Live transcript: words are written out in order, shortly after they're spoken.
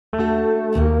Hey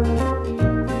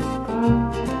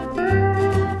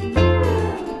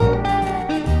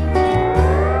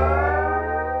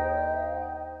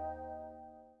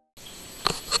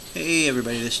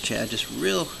everybody, this is Chad. Just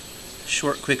real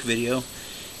short, quick video. You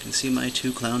can see my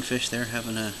two clownfish there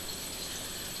having a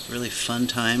really fun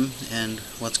time, and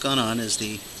what's gone on is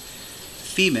the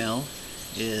female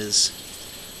is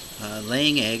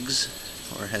laying eggs,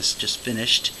 or has just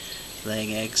finished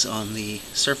laying eggs on the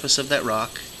surface of that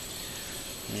rock,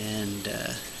 and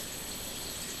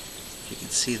you can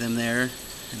see them there,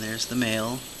 and there's the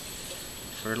male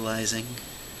fertilizing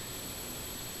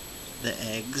the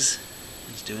eggs.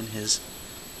 He's doing his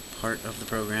part of the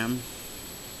program.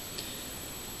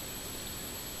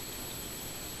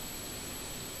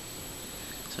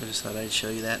 So I just thought I'd show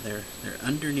you that. They're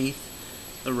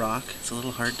underneath the rock. It's a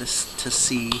little hard to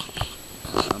see,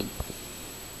 but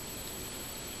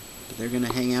they're going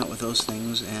to hang out with those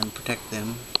things and protect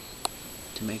them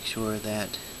to make sure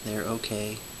that they're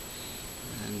okay.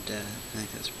 And I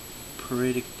think that's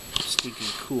pretty stinking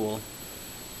cool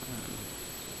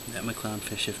that my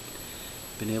clownfish have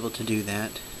been able to do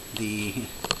that. The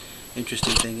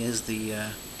interesting thing is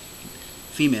the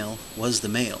female was the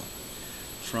male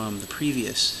from the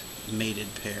previous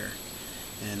mated pair,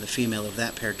 and the female of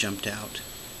that pair jumped out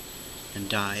and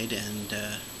died,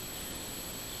 and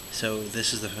so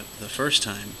this is the first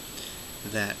time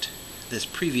that this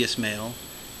previous male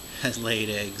has laid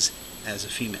eggs as a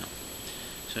female.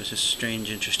 So it's a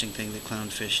strange, interesting thing that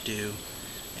clownfish do,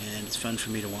 and it's fun for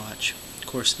me to watch. Of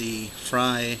course, the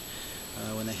fry,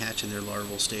 when they hatch in their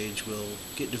larval stage, will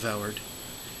get devoured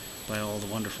by all the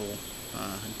wonderful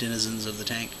denizens of the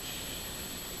tank.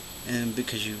 And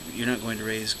because you're not going to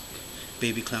raise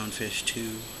baby clownfish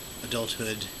to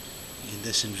adulthood in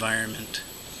this environment,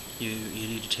 you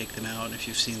need to take them out. If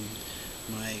you've seen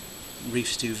my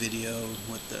reef stew video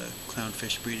with the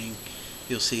clownfish breeding,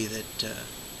 you'll see that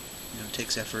it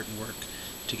takes effort and work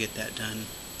to get that done.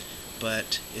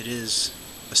 But it is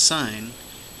a sign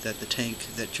that the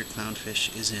tank that your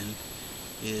clownfish is in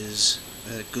is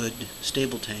a good,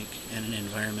 stable tank and an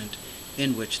environment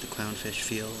in which the clownfish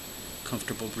feel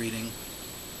comfortable breeding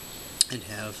and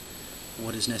have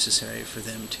what is necessary for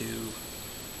them to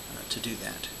do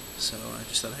that. So I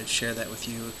just thought I'd share that with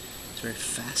you. It's very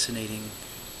fascinating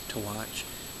to watch,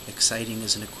 exciting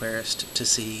as an aquarist to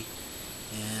see,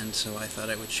 and so I thought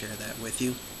I would share that with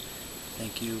you.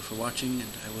 Thank you for watching, and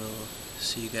I will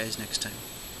see you guys next time.